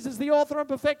upon Jesus, the author and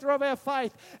perfecter of our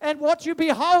faith. And what you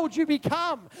behold, you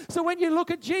become. So when you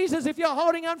look at Jesus, if you're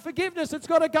holding unforgiveness, it's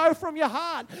got to go from your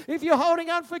heart. If you're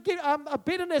holding a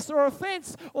bitterness or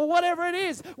offense or whatever it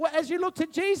is, well, as you look to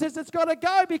Jesus, it's got to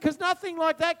go, because nothing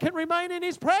like that can remain in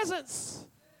His presence.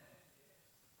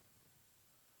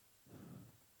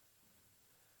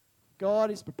 God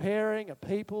is preparing a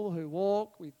people who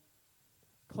walk with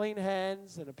clean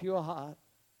hands and a pure heart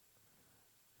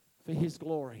for His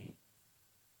glory.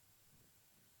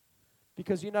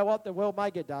 Because you know what? The world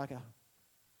may get darker.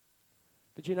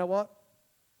 But you know what?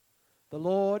 The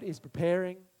Lord is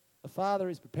preparing, the Father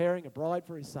is preparing a bride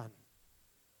for His Son,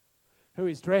 who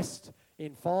is dressed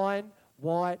in fine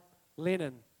white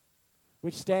linen,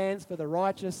 which stands for the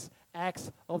righteous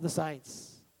acts of the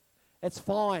saints. It's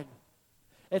fine.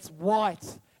 It's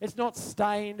white. It's not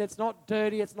stained. It's not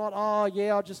dirty. It's not,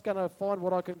 I'm just going to find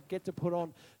what I can get to put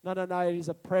on. No. It is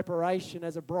a preparation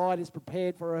as a bride is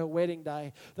prepared for her wedding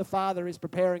day. The Father is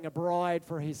preparing a bride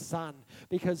for His Son,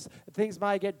 because things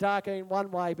may get darker in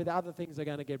one way, but the other things are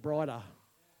going to get brighter.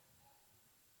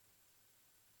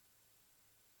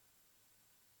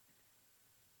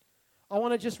 I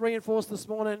want to just reinforce this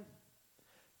morning,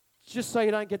 just so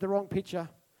you don't get the wrong picture.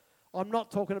 I'm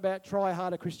not talking about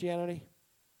try-harder Christianity.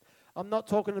 I'm not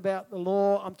talking about the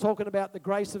law. I'm talking about the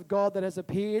grace of God that has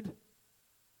appeared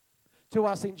to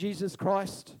us in Jesus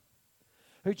Christ,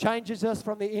 who changes us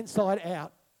from the inside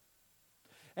out.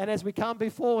 And as we come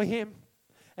before Him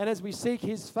and as we seek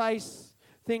His face,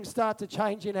 things start to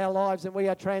change in our lives, and we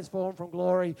are transformed from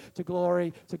glory to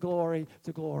glory to glory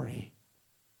to glory.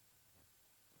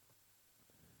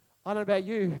 I don't know about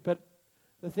you, but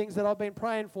the things that I've been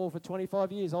praying for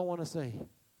 25 years, I want to see.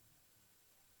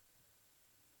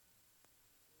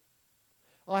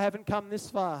 I haven't come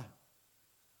this far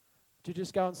to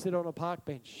just go and sit on a park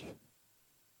bench.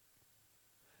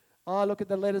 I look at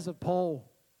the letters of Paul.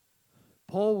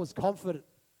 Paul was confident.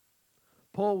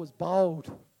 Paul was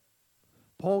bold.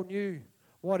 Paul knew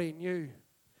what he knew.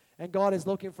 And God is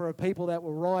looking for a people that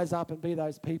will rise up and be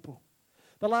those people.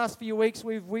 The last few weeks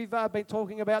we've been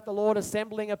talking about the Lord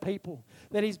assembling a people,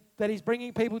 that He's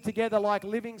bringing people together like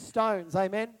living stones,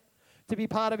 amen, to be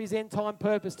part of His end-time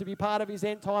purpose, to be part of His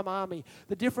end-time army.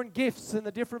 The different gifts and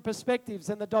the different perspectives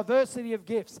and the diversity of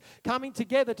gifts coming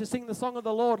together to sing the song of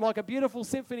the Lord like a beautiful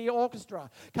symphony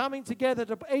orchestra, coming together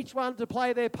to each one to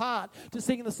play their part to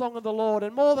sing the song of the Lord.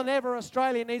 And more than ever,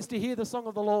 Australia needs to hear the song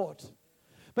of the Lord.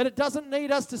 But it doesn't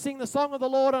need us to sing the song of the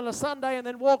Lord on a Sunday and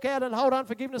then walk out and hold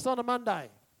unforgiveness on a Monday.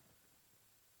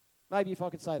 Maybe if I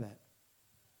could say that.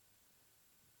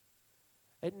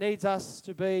 It needs us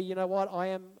to be, you know what, I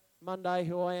am Monday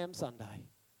who I am Sunday.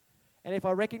 And if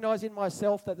I recognize in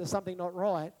myself that there's something not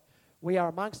right, we are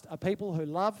amongst a people who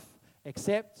love,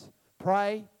 accept,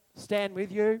 pray, stand with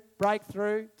you,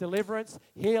 breakthrough, deliverance,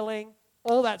 healing,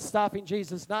 all that stuff in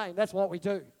Jesus' name. That's what we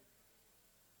do.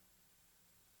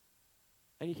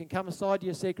 And you can come aside to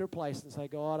your secret place and say,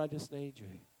 God, I just need you.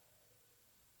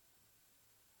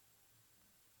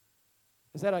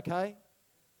 Is that okay?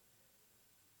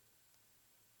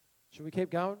 Should we keep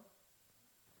going?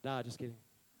 No, just kidding.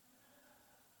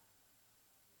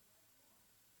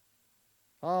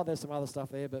 Oh, there's some other stuff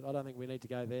there, but I don't think we need to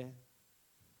go there.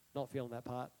 Not feeling that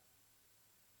part.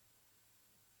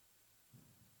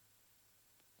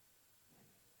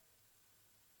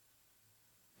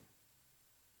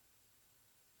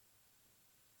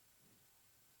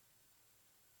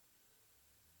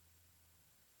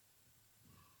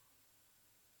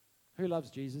 Who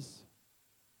loves Jesus?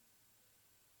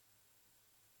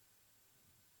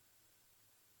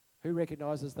 Who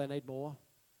recognizes they need more?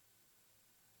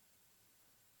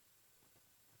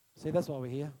 See, that's why we're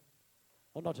here.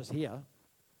 Well, not just here.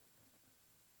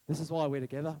 This is why we're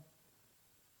together.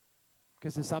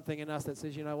 Because there's something in us that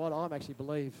says, you know what, I actually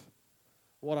believe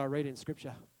what I read in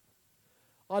Scripture.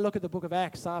 I look at the book of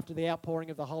Acts after the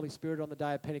outpouring of the Holy Spirit on the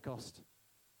day of Pentecost.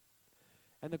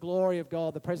 And the glory of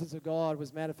God, the presence of God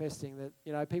was manifesting, that,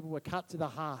 you know, people were cut to the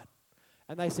heart.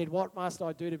 And they said, what must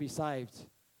I do to be saved?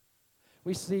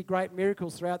 We see great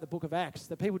miracles throughout the book of Acts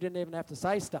that people didn't even have to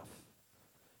say stuff.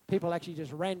 People actually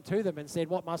just ran to them and said,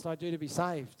 what must I do to be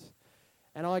saved?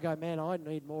 And I go, man, I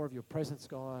need more of your presence,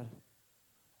 God.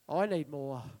 I need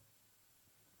more.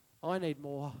 I need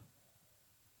more.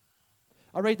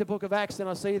 I read the book of Acts and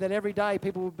I see that every day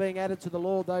people were being added to the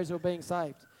Lord, those who are being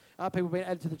saved. People being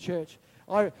added to the church.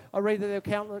 I read that there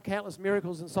were countless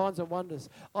miracles and signs and wonders.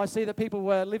 I see that people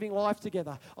were living life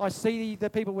together. I see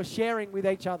that people were sharing with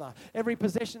each other. Every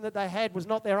possession that they had was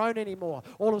not their own anymore.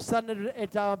 All of a sudden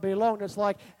it belonged. It's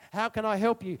like, how can I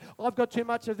help you? I've got too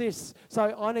much of this,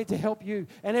 so I need to help you.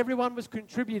 And everyone was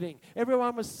contributing.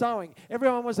 Everyone was sowing.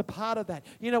 Everyone was a part of that.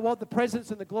 You know what? The presence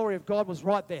and the glory of God was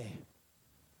right there.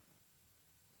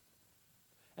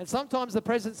 And sometimes the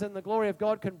presence and the glory of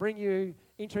God can bring you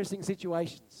interesting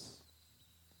situations.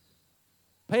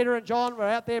 Peter and John were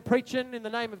out there preaching in the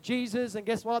name of Jesus, and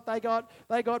guess what? They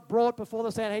got brought before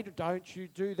the Sanhedrin. Don't you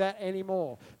do that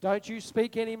anymore. Don't you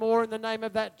speak anymore in the name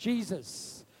of that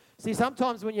Jesus. See,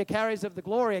 sometimes when you're carriers of the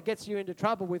glory, it gets you into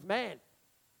trouble with man.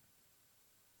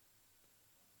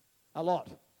 A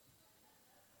lot.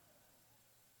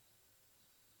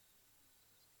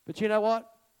 But you know what?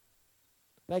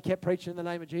 They kept preaching in the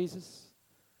name of Jesus,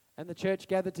 and the church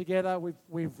gathered together.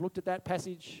 We've looked at that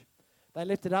passage. They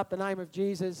lifted up the name of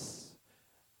Jesus,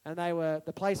 and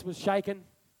the place was shaken.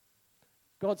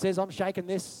 God says, I'm shaking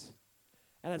this.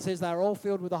 And it says they were all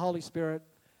filled with the Holy Spirit,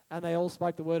 and they all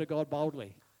spoke the word of God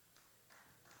boldly.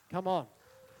 Come on.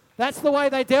 That's the way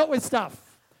they dealt with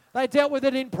stuff. They dealt with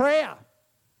it in prayer.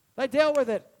 They dealt with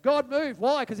it. God moved.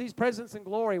 Why? Because His presence and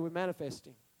glory were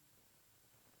manifesting.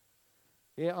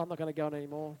 Yeah, I'm not going to go on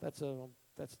anymore. That's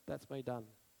me done.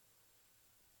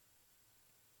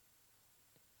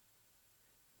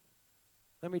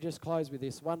 Let me just close with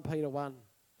this. 1 Peter 1.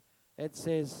 It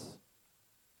says,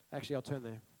 actually I'll turn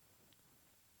there.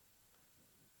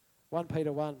 1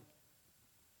 Peter 1.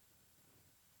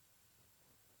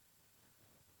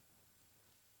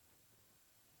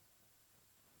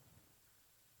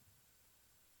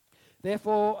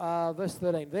 Therefore, verse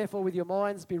 13, therefore with your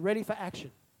minds be ready for action.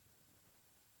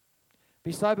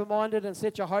 Be sober-minded and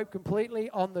set your hope completely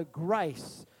on the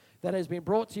grace that has been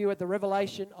brought to you at the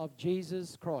revelation of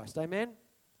Jesus Christ. Amen?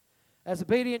 As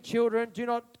obedient children, do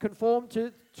not conform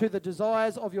to the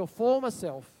desires of your former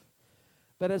self,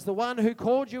 but as the one who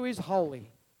called you is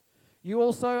holy, you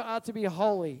also are to be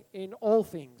holy in all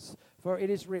things. For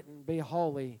it is written, be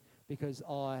holy because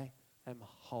I am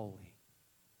holy.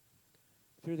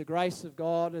 Through the grace of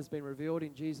God has been revealed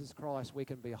in Jesus Christ, we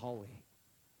can be holy.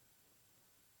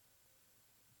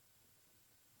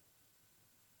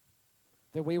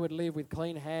 That we would live with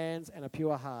clean hands and a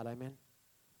pure heart. Amen.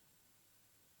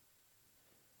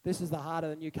 This is the heart of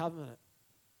the new covenant.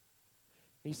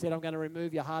 He said, I'm going to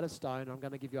remove your heart of stone, and I'm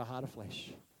going to give you a heart of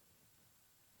flesh.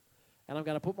 And I'm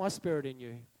going to put my spirit in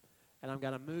you, and I'm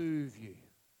going to move you.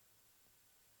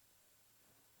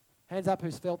 Hands up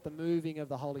who's felt the moving of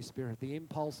the Holy Spirit, the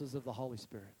impulses of the Holy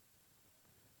Spirit.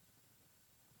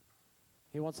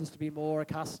 He wants us to be more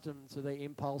accustomed to the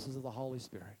impulses of the Holy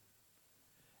Spirit.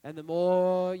 And the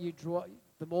more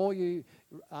you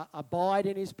abide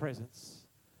in His presence,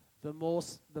 the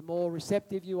more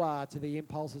receptive you are to the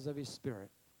impulses of His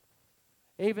Spirit.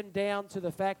 Even down to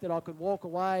the fact that I could walk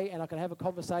away and I could have a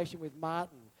conversation with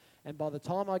Martin, and by the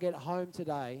time I get home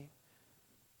today,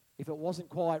 if it wasn't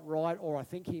quite right or I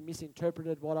think he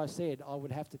misinterpreted what I said, I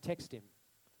would have to text him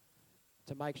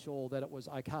to make sure that it was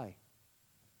okay.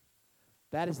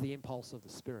 That is the impulse of the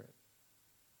Spirit.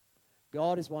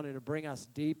 God is wanting to bring us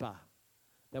deeper,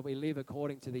 that we live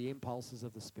according to the impulses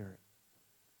of the Spirit.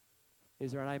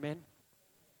 Is there an amen?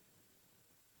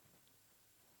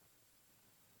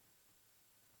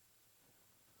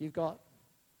 You've got,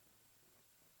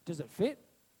 does it fit?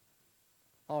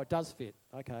 Oh, it does fit.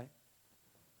 Okay.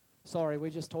 Sorry,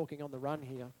 we're just talking on the run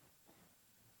here.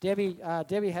 Debbie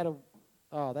had a,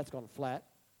 oh, that's gone flat.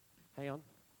 Hang on.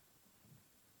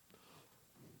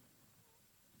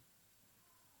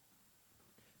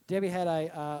 Debbie had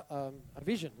a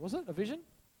vision, was it? A vision?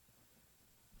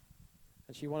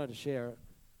 And she wanted to share it.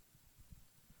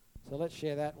 So let's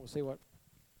share that and we'll see what...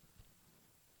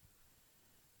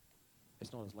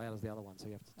 It's not as loud as the other one, so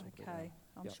you have to talk. Okay,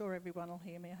 I'm sure everyone will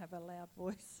hear me. I have a loud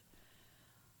voice.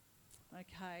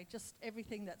 Okay, just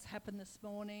everything that's happened this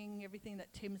morning, everything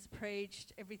that Tim's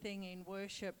preached, everything in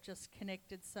worship just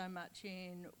connected so much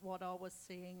in what I was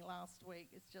seeing last week.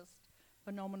 It's just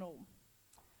phenomenal.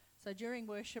 So during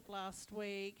worship last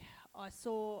week, I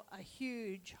saw a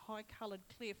huge high-coloured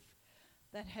cliff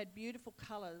that had beautiful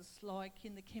colours like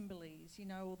in the Kimberleys, you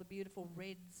know, all the beautiful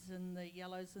reds and the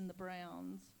yellows and the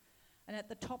browns. And at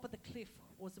the top of the cliff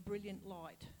was a brilliant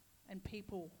light, and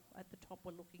people at the top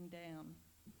were looking down.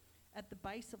 At the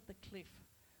base of the cliff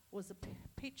was a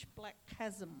pitch black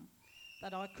chasm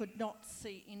that I could not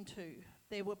see into.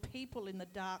 There were people in the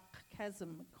dark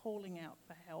chasm calling out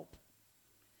for help.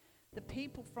 The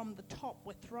people from the top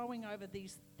were throwing over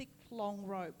these thick, long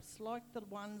ropes, like the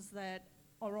ones that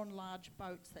are on large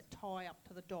boats that tie up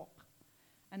to the dock.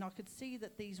 And I could see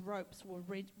that these ropes were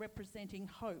representing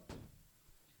hope.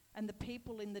 And the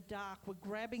people in the dark were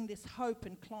grabbing this hope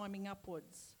and climbing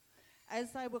upwards.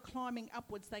 As they were climbing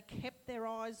upwards, they kept their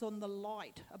eyes on the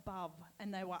light above,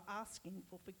 and they were asking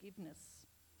for forgiveness.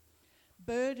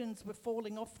 Burdens were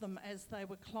falling off them as they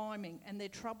were climbing, and their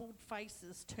troubled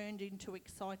faces turned into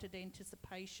excited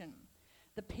anticipation.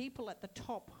 The people at the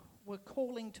top were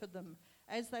calling to them.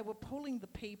 As they were pulling the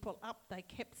people up, they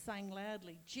kept saying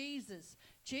loudly, "Jesus,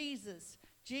 Jesus,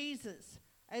 Jesus."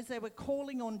 As they were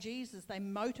calling on Jesus, they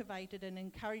motivated and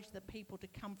encouraged the people to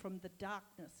come from the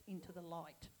darkness into the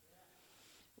light.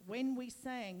 When we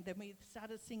sang, then we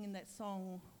started singing that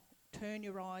song, "Turn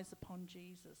Your Eyes Upon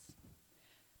Jesus."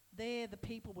 There, the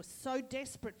people were so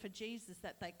desperate for Jesus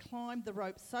that they climbed the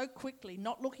rope so quickly,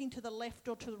 not looking to the left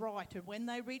or to the right. And when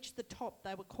they reached the top,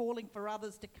 they were calling for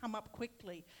others to come up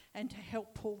quickly and to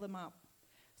help pull them up.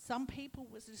 Some people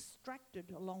were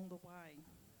distracted along the way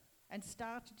and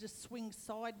started to swing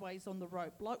sideways on the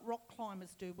rope, like rock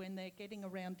climbers do when they're getting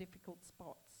around difficult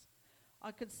spots.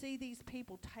 I could see these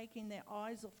people taking their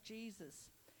eyes off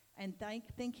Jesus and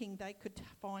thinking they could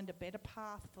find a better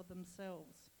path for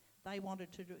themselves. They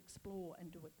wanted to explore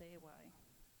and do it their way.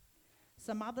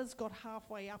 Some others got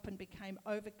halfway up and became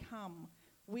overcome,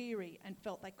 weary, and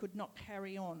felt they could not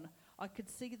carry on. I could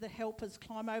see the helpers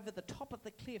climb over the top of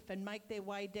the cliff and make their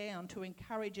way down to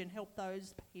encourage and help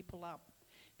those people up.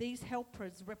 These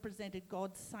helpers represented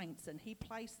God's saints, and He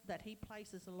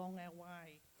places along our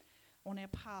way, on our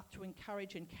path to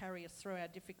encourage and carry us through our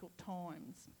difficult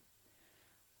times.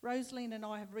 Rosaline and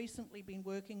I have recently been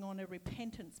working on a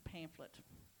repentance pamphlet.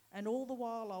 And all the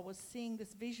while I was seeing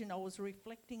this vision, I was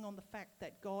reflecting on the fact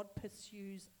that God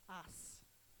pursues us.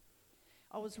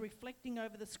 I was reflecting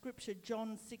over the scripture,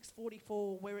 John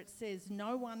 6:44, where it says,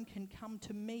 "No one can come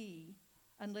to me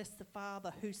unless the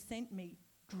Father who sent me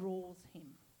draws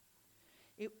him."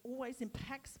 It always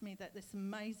impacts me that this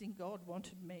amazing God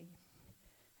wanted me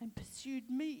and pursued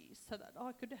me so that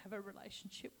I could have a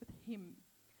relationship with Him.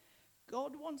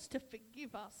 God wants to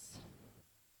forgive us.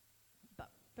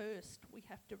 First, we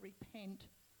have to repent,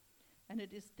 and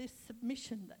it is this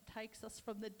submission that takes us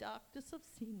from the darkness of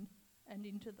sin and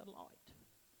into the light.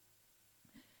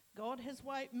 God has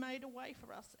made a way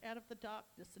for us out of the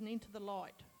darkness and into the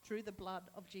light through the blood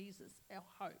of Jesus, our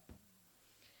hope.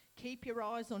 Keep your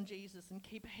eyes on Jesus and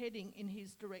keep heading in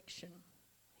His direction.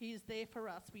 He is there for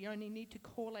us. We only need to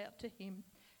call out to Him,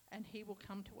 and He will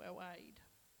come to our aid.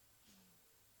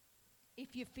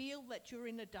 If you feel that you're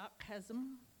in a dark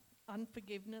chasm,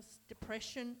 unforgiveness,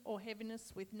 depression, or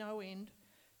heaviness with no end,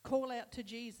 call out to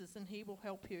Jesus and He will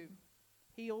help you.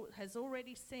 He has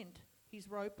already sent His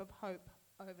rope of hope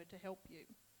over to help you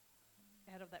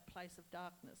out of that place of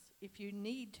darkness. If you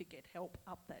need to get help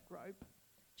up that rope,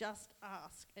 just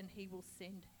ask and He will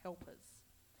send helpers.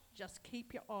 Just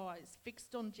keep your eyes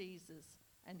fixed on Jesus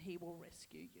and He will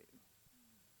rescue you.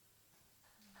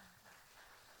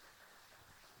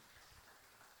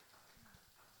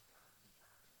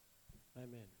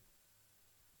 Amen.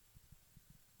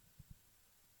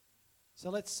 So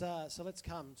let's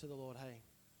come to the Lord, hey.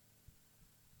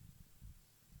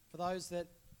 For those that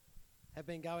have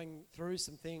been going through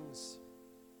some things,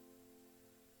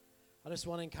 I just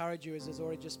want to encourage you, as has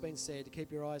already just been said, to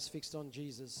keep your eyes fixed on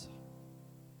Jesus.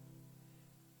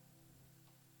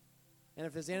 And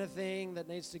if there's anything that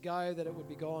needs to go, that it would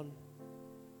be gone.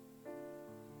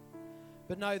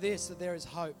 But know this, that there is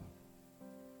hope.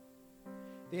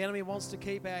 The enemy wants to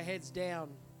keep our heads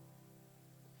down.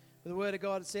 But the Word of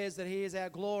God says that He is our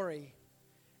glory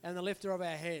and the lifter of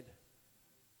our head.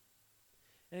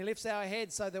 And He lifts our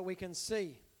head so that we can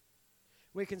see.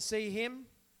 We can see Him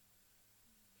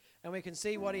and we can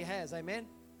see what He has. Amen?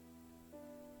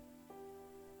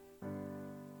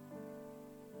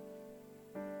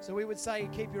 So we would say,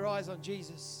 keep your eyes on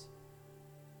Jesus.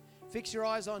 Fix your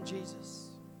eyes on Jesus.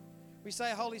 We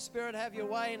say, Holy Spirit, have your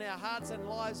way in our hearts and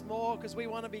lives more, because we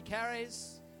want to be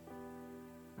carriers,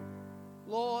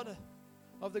 Lord,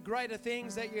 of the greater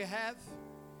things that you have.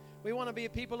 We want to be a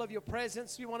people of your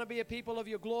presence. We want to be a people of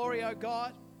your glory, oh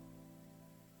God.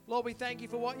 Lord, we thank you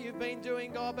for what you've been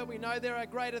doing, God, but we know there are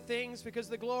greater things, because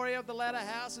the glory of the latter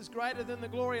house is greater than the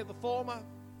glory of the former.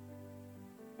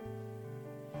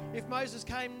 If Moses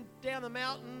came down the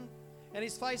mountain and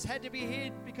his face had to be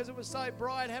hid because it was so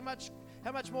bright, how much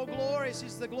more glorious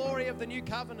is the glory of the new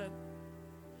covenant?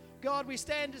 God, we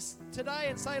stand today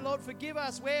and say, Lord, forgive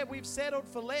us where we've settled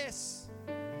for less,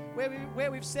 where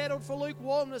we've settled for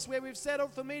lukewarmness, where we've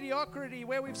settled for mediocrity,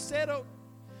 where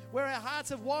our hearts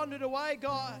have wandered away,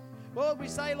 God. Lord, we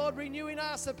say, Lord, renew in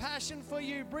us a passion for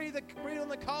you. Breathe on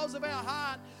the coals of our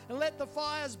heart and let the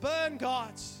fires burn,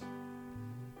 God.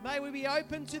 May we be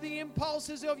open to the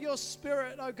impulses of your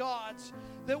Spirit, oh God,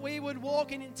 that we would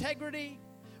walk in integrity,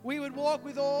 we would walk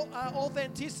with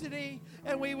authenticity,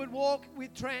 and we would walk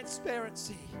with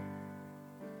transparency.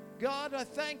 God, I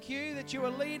thank you that you are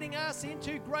leading us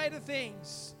into greater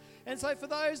things. And so for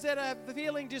those that are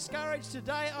feeling discouraged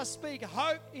today, I speak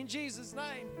hope in Jesus'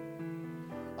 name.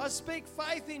 I speak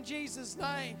faith in Jesus'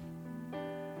 name.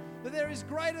 That there is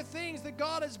greater things, that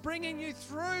God is bringing you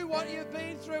through what you've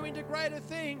been through into greater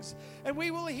things. And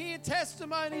we will hear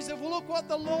testimonies of, look what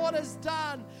the Lord has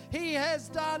done. He has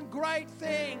done great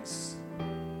things.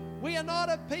 We are not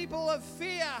a people of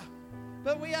fear,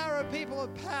 but we are a people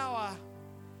of power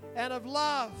and of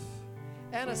love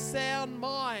and a sound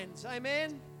mind.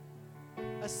 Amen?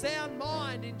 A sound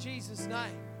mind in Jesus'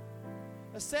 name.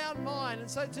 A sound mind. And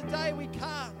so today we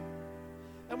come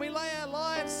and we lay our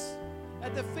lives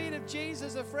at the feet of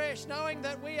Jesus afresh, knowing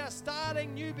that we are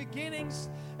starting new beginnings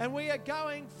and we are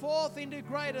going forth into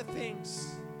greater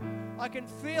things. I can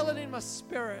feel it in my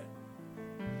spirit.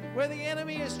 Where the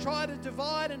enemy has tried to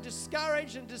divide and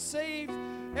discourage and deceive,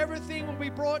 everything will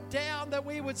be brought down, that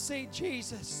we would see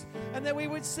Jesus and that we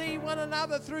would see one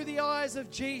another through the eyes of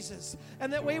Jesus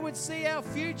and that we would see our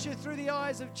future through the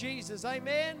eyes of Jesus.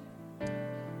 Amen.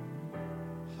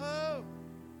 Oh,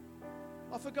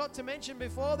 I forgot to mention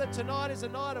before that tonight is a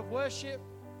night of worship.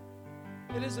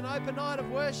 It is an open night of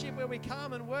worship where we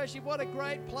come and worship. What a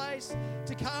great place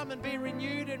to come and be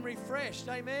renewed and refreshed.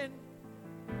 Amen.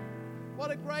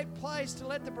 What a great place to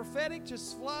let the prophetic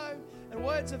just flow and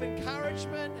words of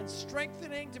encouragement and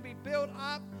strengthening to be built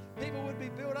up. People would be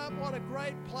built up. What a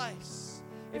great place.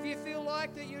 If you feel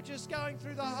like that you're just going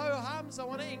through the ho-hums, I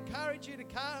want to encourage you to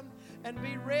come and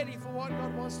be ready for what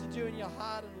God wants to do in your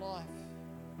heart and life.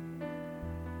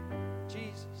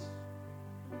 Jesus.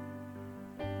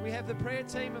 We have the prayer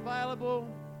team available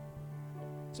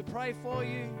to pray for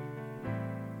you.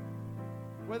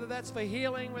 Whether that's for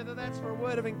healing, whether that's for a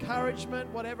word of encouragement,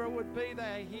 whatever it would be,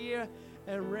 they are here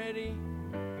and ready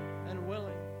and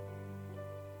willing.